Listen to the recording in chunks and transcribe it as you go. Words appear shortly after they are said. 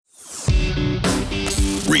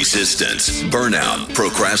Resistance, burnout,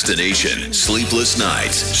 procrastination, sleepless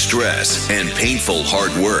nights, stress, and painful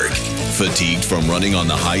hard work. Fatigued from running on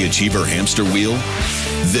the high achiever hamster wheel?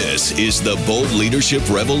 This is the Bold Leadership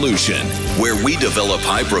Revolution, where we develop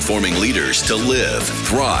high-performing leaders to live,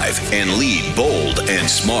 thrive, and lead bold and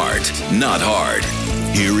smart, not hard.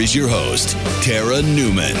 Here is your host, Tara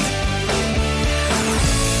Newman.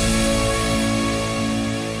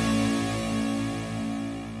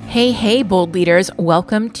 Hey, bold leaders.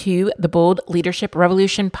 Welcome to the Bold Leadership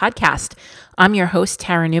Revolution podcast. I'm your host,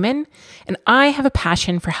 Tara Newman, and I have a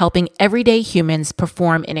passion for helping everyday humans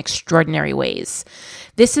perform in extraordinary ways.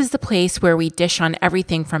 This is the place where we dish on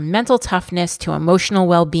everything from mental toughness to emotional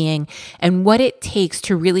well-being and what it takes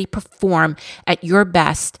to really perform at your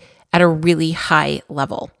best at a really high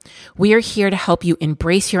level. We are here to help you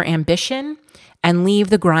embrace your ambition and leave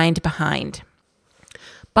the grind behind.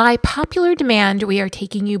 By popular demand, we are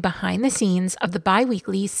taking you behind the scenes of the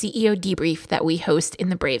bi-weekly CEO debrief that we host in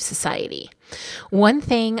the Brave Society. One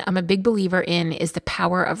thing I'm a big believer in is the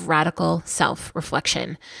power of radical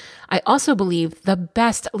self-reflection. I also believe the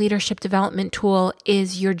best leadership development tool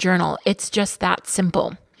is your journal. It's just that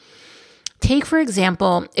simple. Take, for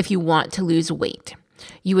example, if you want to lose weight,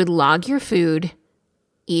 you would log your food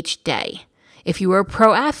each day. If you were a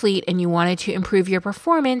pro athlete and you wanted to improve your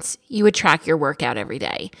performance, you would track your workout every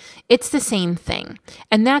day. It's the same thing.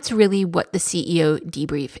 And that's really what the CEO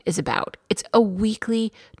debrief is about. It's a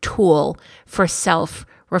weekly tool for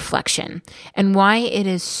self-reflection. And why it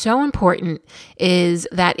is so important is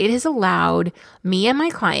that it has allowed me and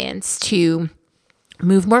my clients to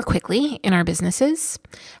move more quickly in our businesses,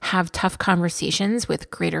 have tough conversations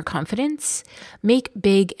with greater confidence, make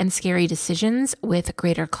big and scary decisions with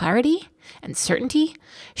greater clarity and certainty,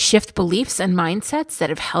 shift beliefs and mindsets that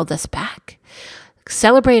have held us back,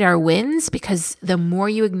 celebrate our wins because the more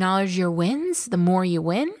you acknowledge your wins, the more you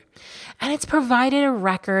win. And it's provided a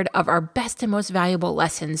record of our best and most valuable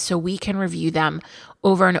lessons so we can review them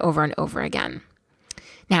over and over and over again.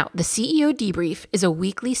 Now, the CEO debrief is a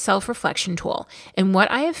weekly self-reflection tool, and what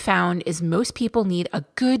I have found is most people need a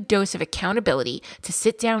good dose of accountability to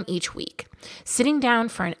sit down each week. Sitting down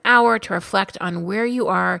for an hour to reflect on where you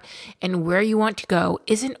are and where you want to go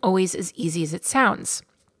isn't always as easy as it sounds.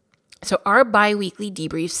 So our bi-weekly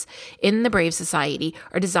debriefs in the Brave Society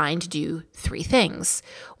are designed to do three things.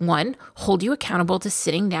 One, hold you accountable to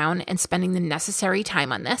sitting down and spending the necessary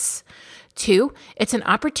time on this. Two, it's an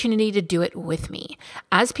opportunity to do it with me.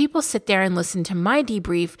 As people sit there and listen to my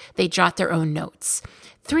debrief, they jot their own notes.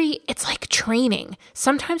 Three, it's like training.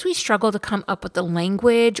 Sometimes we struggle to come up with the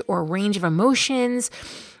language or range of emotions,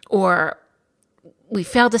 or we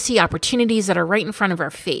fail to see opportunities that are right in front of our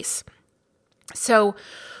face. So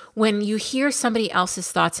when you hear somebody else's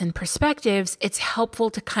thoughts and perspectives, it's helpful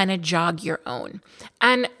to kind of jog your own.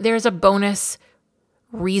 And there's a bonus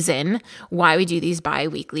reason why we do these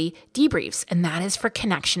bi-weekly debriefs, and that is for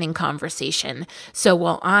connection and conversation. So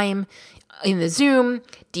while I'm in the Zoom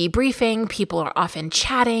debriefing, people are often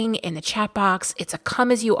chatting in the chat box. It's a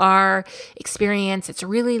come as you are experience. It's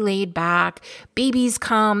really laid back. Babies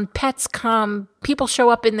come, pets come, people show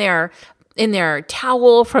up in their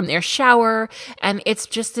towel from their shower. And it's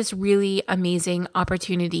just this really amazing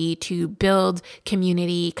opportunity to build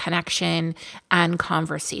community, connection, and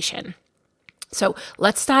conversation. So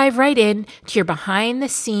let's dive right in to your behind the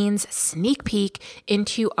scenes sneak peek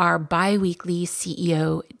into our bi-weekly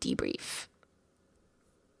CEO debrief.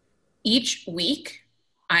 Each week,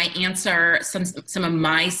 I answer some of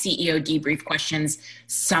my CEO debrief questions.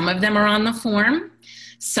 Some of them are on the form.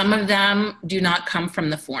 Some of them do not come from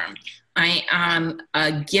the form. I am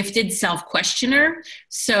a gifted self-questioner,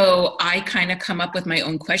 so I kind of come up with my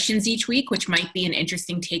own questions each week, which might be an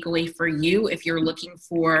interesting takeaway for you if you're looking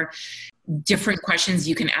for different questions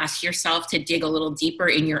you can ask yourself to dig a little deeper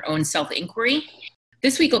in your own self-inquiry.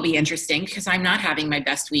 This week will be interesting because I'm not having my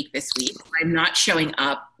best week this week. I'm not showing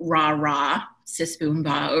up rah, sis boom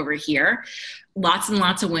ba over here. Lots and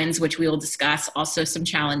lots of wins, which we will discuss. Also some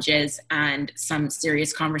challenges and some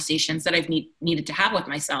serious conversations that I've needed to have with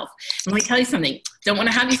myself. And let me tell you something. Don't want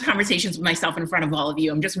to have these conversations with myself in front of all of you.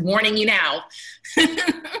 I'm just warning you now.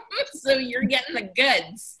 So you're getting the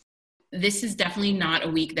goods. This is definitely not a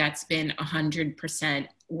week that's been 100%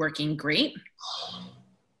 working great.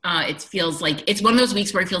 It feels like it's one of those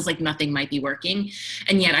weeks where it feels like nothing might be working.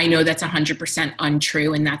 And yet I know that's 100%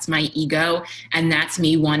 untrue. And that's my ego. And that's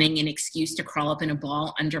me wanting an excuse to crawl up in a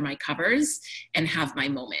ball under my covers and have my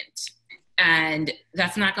moment. And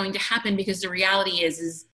that's not going to happen because the reality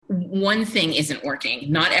is one thing isn't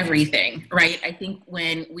working, not everything, right? I think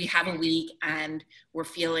when we have a week and we're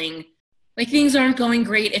feeling like things aren't going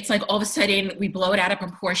great. It's like all of a sudden we blow it out of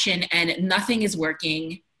proportion and nothing is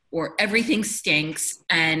working or everything stinks.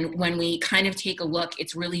 And when we kind of take a look,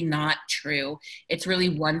 it's really not true. It's really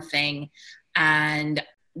one thing. And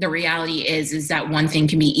the reality is that one thing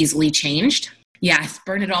can be easily changed. Yes,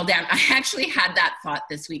 burn it all down. I actually had that thought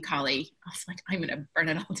this week, Holly. I was like, I'm going to burn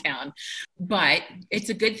it all down. But it's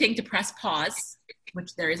a good thing to press pause,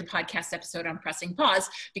 which there is a podcast episode on pressing pause,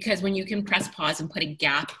 because when you can press pause and put a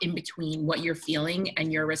gap in between what you're feeling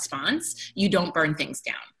and your response, you don't burn things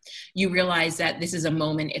down. You realize that this is a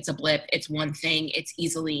moment, it's a blip, it's one thing, it's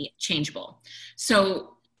easily changeable.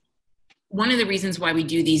 So one of the reasons why we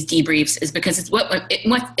do these debriefs is because it's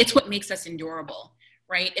what makes us endurable.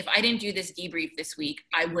 Right? If I didn't do this debrief this week,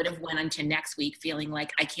 I would have went into next week feeling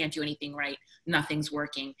like I can't do anything right. Nothing's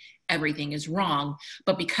working. Everything is wrong.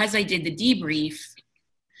 But because I did the debrief,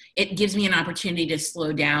 it gives me an opportunity to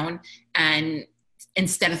slow down and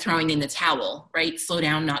instead of throwing in the towel, right? Slow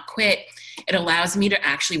down, not quit. It allows me to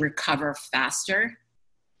actually recover faster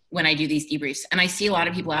when I do these debriefs. And I see a lot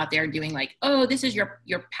of people out there doing like, oh, this is your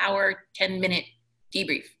power 10-minute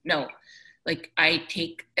debrief. No. Like I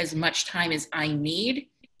take as much time as I need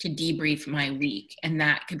to debrief my week. And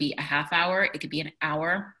that could be a half hour. It could be an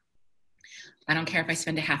hour. I don't care if I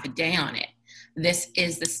spend a half a day on it. This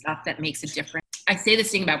is the stuff that makes a difference. I say this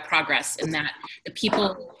thing about progress and that the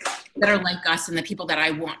people that are like us and the people that I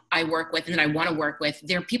work with and that I want to work with,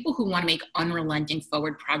 they're people who want to make unrelenting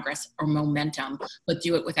forward progress or momentum, but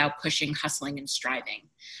do it without pushing, hustling, and striving.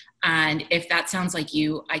 And if that sounds like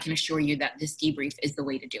you, I can assure you that this debrief is the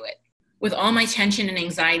way to do it. With all my tension and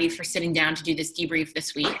anxiety for sitting down to do this debrief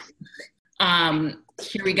this week,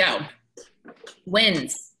 here we go.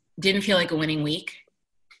 Wins. Didn't feel like a winning week.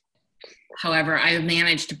 However, I have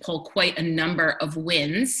managed to pull quite a number of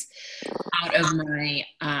wins out of my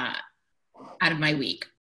week.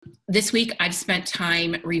 This week, I've spent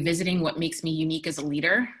time revisiting what makes me unique as a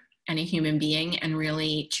leader and a human being and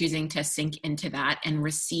really choosing to sink into that and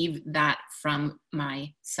receive that from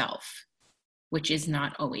myself, which is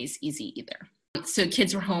not always easy either. So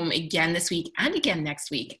kids were home again this week and again next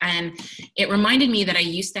week. And it reminded me that I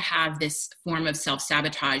used to have this form of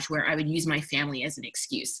self-sabotage where I would use my family as an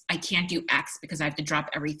excuse. I can't do X because I have to drop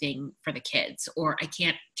everything for the kids, or I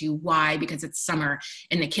can't do Y because it's summer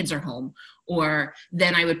and the kids are home. Or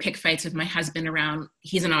then I would pick fights with my husband around,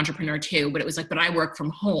 he's an entrepreneur too, but it was like, but I work from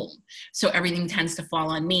home. So everything tends to fall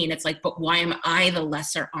on me. And it's like, but why am I the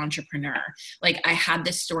lesser entrepreneur? Like I had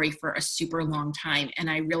this story for a super long time. And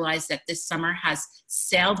I realized that this summer has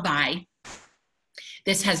sailed by.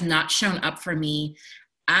 This has not shown up for me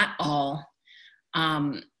at all.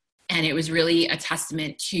 And it was really a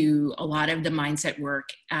testament to a lot of the mindset work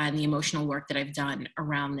and the emotional work that I've done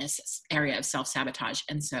around this area of self-sabotage.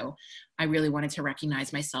 And so I really wanted to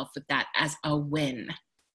recognize myself with that as a win.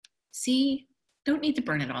 See, don't need to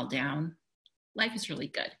burn it all down. Life is really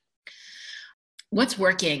good. What's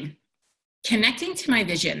working? Connecting to my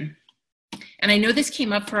vision. And I know this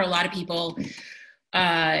came up for a lot of people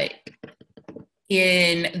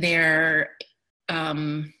in their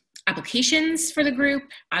applications for the group,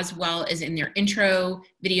 as well as in their intro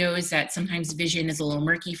videos, that sometimes vision is a little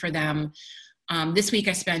murky for them. This week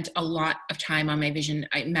I spent a lot of time on my vision.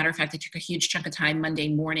 Matter of fact, I took a huge chunk of time Monday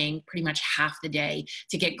morning, pretty much half the day,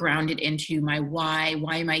 to get grounded into my why.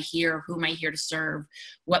 Why am I here? Who am I here to serve?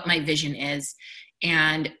 What my vision is.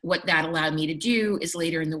 And what that allowed me to do is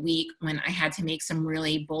later in the week, when I had to make some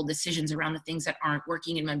really bold decisions around the things that aren't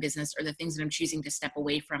working in my business or the things that I'm choosing to step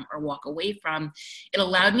away from or walk away from, it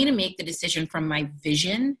allowed me to make the decision from my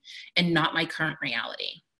vision and not my current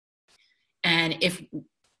reality. And if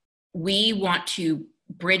we want to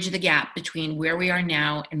bridge the gap between where we are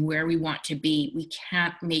now and where we want to be, we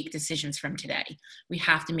can't make decisions from today. We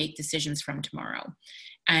have to make decisions from tomorrow.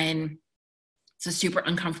 And it's a super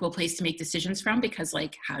uncomfortable place to make decisions from because,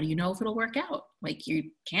 like, how do you know if it'll work out? Like, you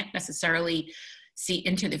can't necessarily see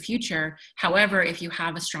into the future. However, if you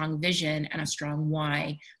have a strong vision and a strong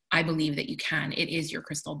why, I believe that you can. It is your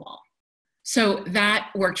crystal ball. So that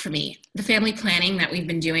worked for me. The family planning that we've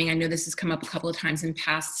been doing, I know this has come up a couple of times in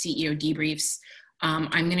past CEO debriefs. I'm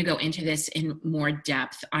going to go into this in more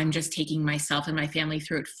depth. I'm just taking myself and my family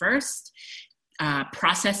through it first,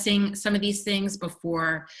 processing some of these things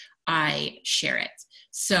before I share it.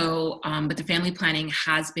 So, but the family planning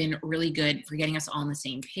has been really good for getting us all on the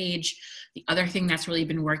same page. The other thing that's really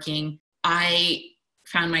been working, I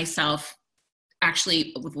found myself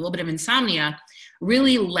actually with a little bit of insomnia,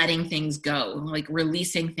 really letting things go, like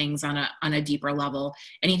releasing things on a deeper level.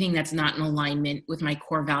 Anything that's not in alignment with my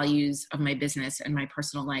core values of my business and my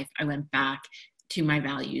personal life, I went back to my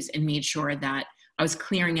values and made sure that I was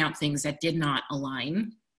clearing out things that did not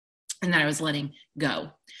align and that I was letting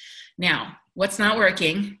go. Now, what's not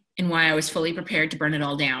working and why I was fully prepared to burn it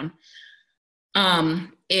all down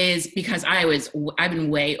is because I've been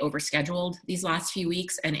way overscheduled these last few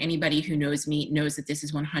weeks, and anybody who knows me knows that this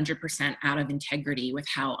is 100% out of integrity with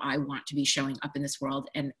how I want to be showing up in this world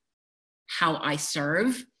and how I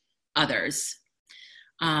serve others.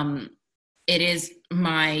 It is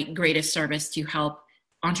my greatest service to help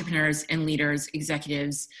entrepreneurs and leaders,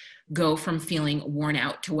 executives go from feeling worn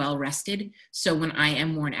out to well rested. So when I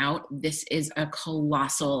am worn out, this is a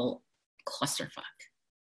colossal clusterfuck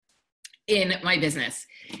in my business.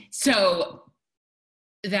 So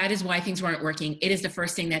that is why things weren't working. It is the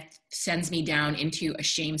first thing that sends me down into a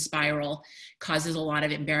shame spiral, causes a lot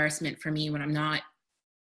of embarrassment for me when I'm not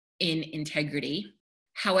in integrity.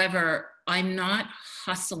 However, I'm not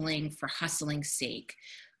hustling for hustling's sake.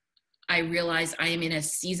 I realize I am in a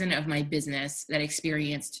season of my business that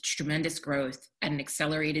experienced tremendous growth at an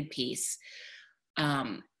accelerated pace.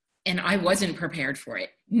 And I wasn't prepared for it.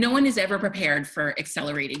 No one is ever prepared for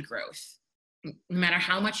accelerated growth. No matter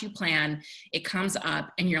how much you plan, it comes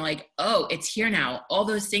up and you're like, oh, it's here now. All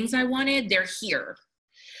those things I wanted, they're here,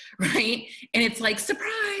 right? And it's like,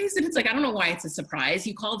 surprise. And it's like, I don't know why it's a surprise.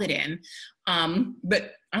 You called it in.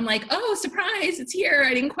 But I'm like, oh, surprise, it's here.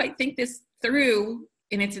 I didn't quite think this through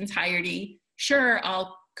in its entirety. Sure,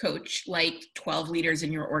 I'll coach like 12 leaders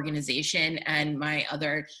in your organization and my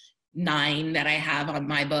other 9 that I have on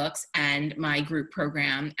my books and my group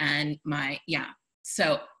program and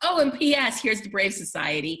So, and P.S., here's the Brave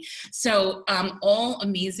Society. So all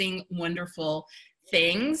amazing, wonderful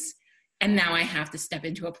things. And now I have to step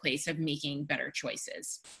into a place of making better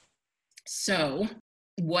choices. So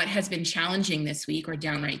what has been challenging this week, or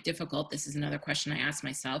downright difficult, this is another question I ask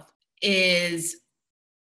myself, is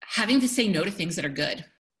having to say no to things that are good.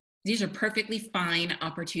 These are perfectly fine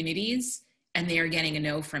opportunities, and they are getting a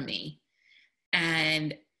no from me.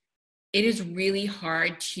 And it is really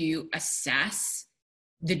hard to assess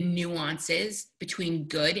the nuances between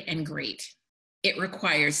good and great. It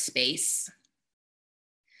requires space.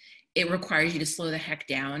 It requires you to slow the heck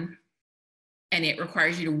down. And it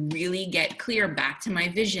requires you to really get clear back to my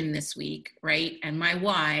vision this week, right? And my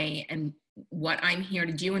why and what I'm here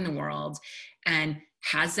to do in the world. And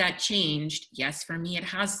has that changed? Yes, for me, it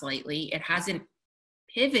has slightly. It hasn't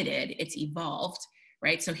pivoted, it's evolved,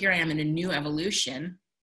 right? So here I am in a new evolution.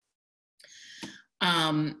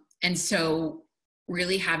 And so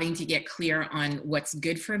really having to get clear on what's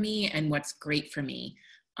good for me and what's great for me.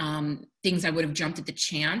 Things I would have jumped at the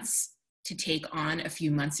chance to take on a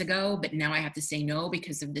few months ago, but now I have to say no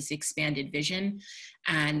because of this expanded vision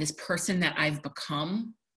and this person that I've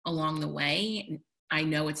become along the way. I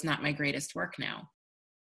know it's not my greatest work now.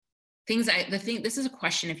 This is a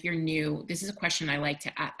question, if you're new, this is a question I like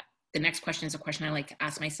to ask. The next question is a question I like to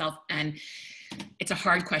ask myself, and it's a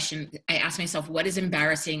hard question. I ask myself, what is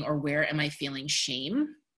embarrassing, or where am I feeling shame?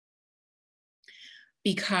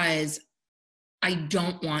 Because I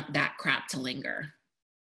don't want that crap to linger.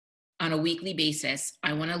 On a weekly basis,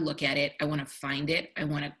 I want to look at it, I want to find it, I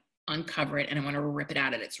want to uncover it, and I want to rip it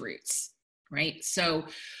out at its roots, right? So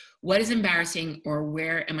what is embarrassing, or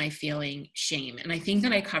where am I feeling shame? And I think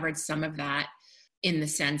that I covered some of that in the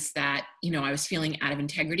sense that, I was feeling out of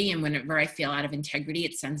integrity, and whenever I feel out of integrity,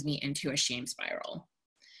 it sends me into a shame spiral.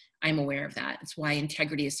 I'm aware of that. It's why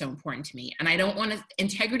integrity is so important to me. And I don't want to,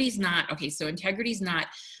 integrity's not,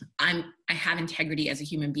 I have integrity as a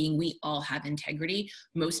human being. We all have integrity.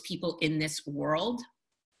 Most people in this world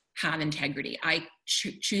have integrity. I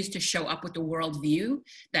choose to show up with the worldview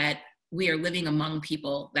that we are living among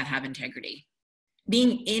people that have integrity.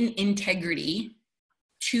 Being in integrity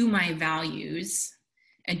to my values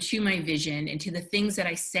and to my vision and to the things that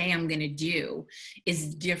I say I'm going to do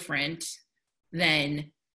is different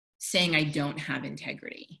than saying I don't have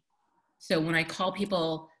integrity. So when I call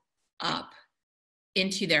people up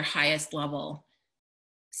into their highest level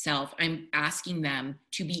self, I'm asking them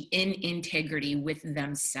to be in integrity with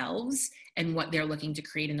themselves and what they're looking to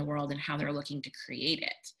create in the world and how they're looking to create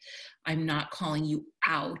it. I'm not calling you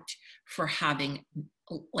out for having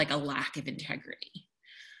like a lack of integrity.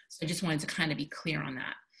 So I just wanted to kind of be clear on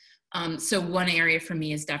that. So one area for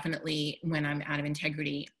me is definitely when I'm out of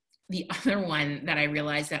integrity. The other one that I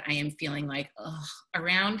realize that I am feeling like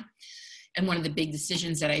around, and one of the big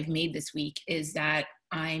decisions that I've made this week is that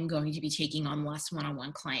I'm going to be taking on less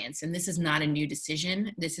one-on-one clients. And this is not a new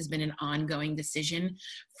decision. This has been an ongoing decision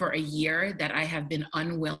for a year that I have been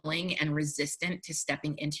unwilling and resistant to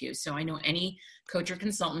stepping into. So I know any coach or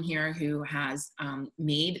consultant here who has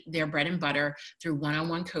made their bread and butter through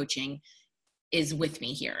one-on-one coaching, is with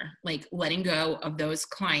me here, like letting go of those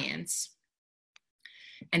clients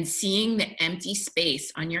and seeing the empty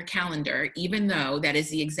space on your calendar, even though that is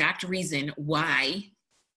the exact reason why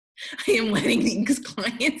I am letting these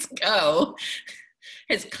clients go,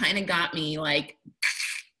 has kind of got me like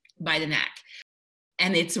by the neck.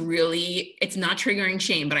 And it's not triggering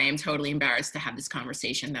shame, but I am totally embarrassed to have this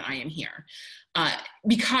conversation that I am here.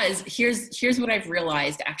 Because here's what I've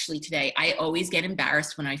realized actually today. I always get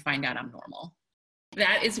embarrassed when I find out I'm normal.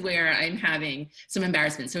 That is where I'm having some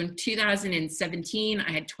embarrassment. So in 2017, I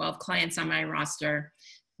had 12 clients on my roster.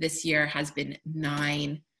 This year has been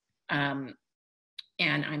 9, and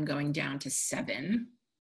I'm going down to 7.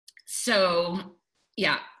 So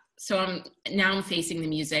yeah, so I'm facing the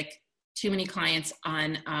music. Too many clients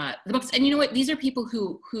on the books. And you know what? These are people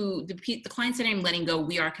who the clients that I'm letting go,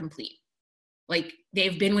 we are complete. Like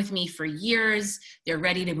they've been with me for years. They're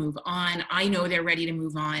ready to move on. I know they're ready to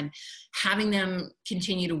move on. Having them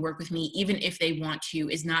continue to work with me, even if they want to,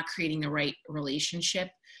 is not creating the right relationship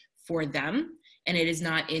for them. And it is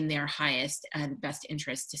not in their highest and best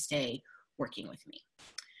interest to stay working with me.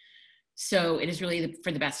 So it is really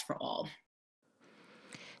for the best for all.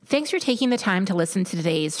 Thanks for taking the time to listen to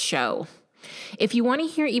today's show. If you want to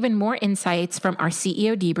hear even more insights from our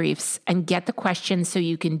CEO debriefs and get the questions so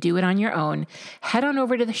you can do it on your own, head on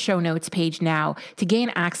over to the show notes page now to gain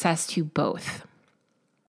access to both.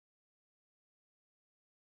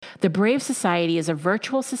 The Brave Society is a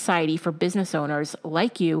virtual society for business owners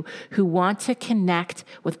like you who want to connect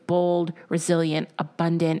with bold, resilient,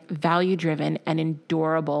 abundant, value-driven, and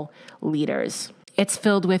endurable leaders. It's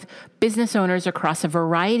filled with business owners across a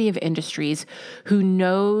variety of industries who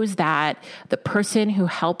knows that the person who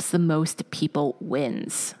helps the most people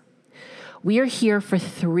wins. We are here for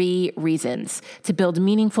 3 reasons: to build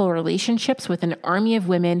meaningful relationships with an army of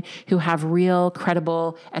women who have real,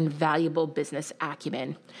 credible, and valuable business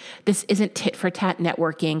acumen. This isn't tit-for-tat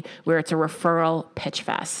networking where it's a referral pitch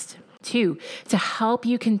fest. 2, to help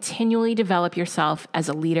you continually develop yourself as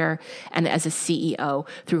a leader and as a CEO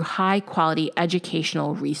through high-quality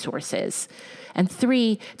educational resources. And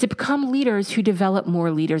 3, to become leaders who develop more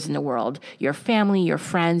leaders in the world, your family, your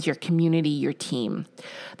friends, your community, your team.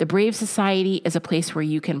 The Brave Society is a place where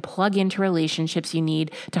you can plug into relationships you need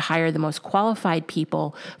to hire the most qualified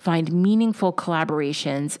people, find meaningful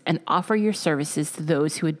collaborations, and offer your services to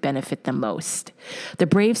those who would benefit the most. The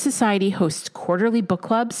Brave Society hosts quarterly book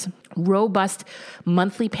clubs, robust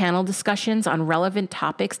monthly panel discussions on relevant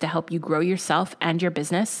topics to help you grow yourself and your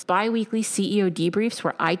business, bi-weekly CEO debriefs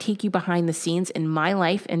where I take you behind the scenes in my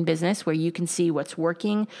life and business where you can see what's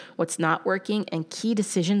working, what's not working, and key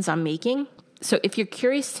decisions I'm making. So if you're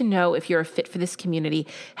curious to know if you're a fit for this community,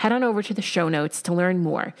 head on over to the show notes to learn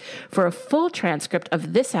more. For a full transcript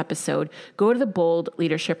of this episode, go to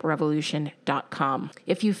theboldleadershiprevolution.com.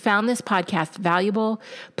 If you found this podcast valuable,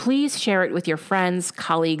 please share it with your friends,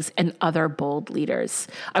 colleagues, and other bold leaders.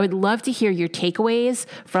 I would love to hear your takeaways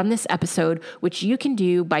from this episode, which you can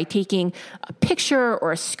do by taking a picture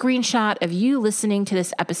or a screenshot of you listening to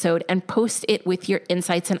this episode and post it with your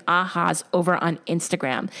insights and ahas over on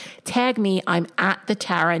Instagram. Tag me. I'm at the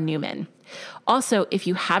Tara Newman. Also, if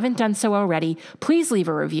you haven't done so already, please leave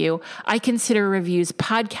a review. I consider reviews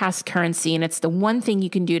podcast currency, and it's the one thing you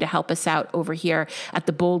can do to help us out over here at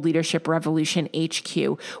the Bold Leadership Revolution HQ.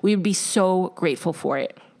 We would be so grateful for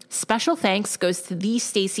it. Special thanks goes to the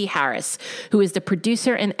Stacey Harris, who is the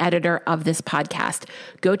producer and editor of this podcast.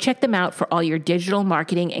 Go check them out for all your digital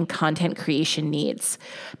marketing and content creation needs.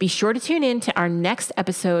 Be sure to tune in to our next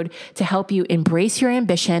episode to help you embrace your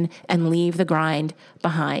ambition and leave the grind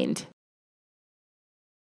behind.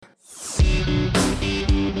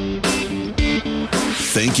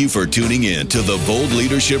 Thank you for tuning in to the Bold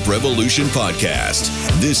Leadership Revolution podcast.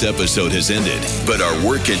 This episode has ended, but our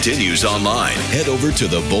work continues online. Head over to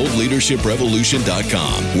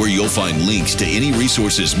theboldleadershiprevolution.com, where you'll find links to any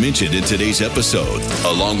resources mentioned in today's episode,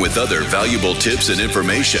 along with other valuable tips and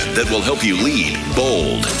information that will help you lead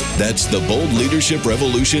bold. That's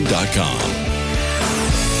theboldleadershiprevolution.com.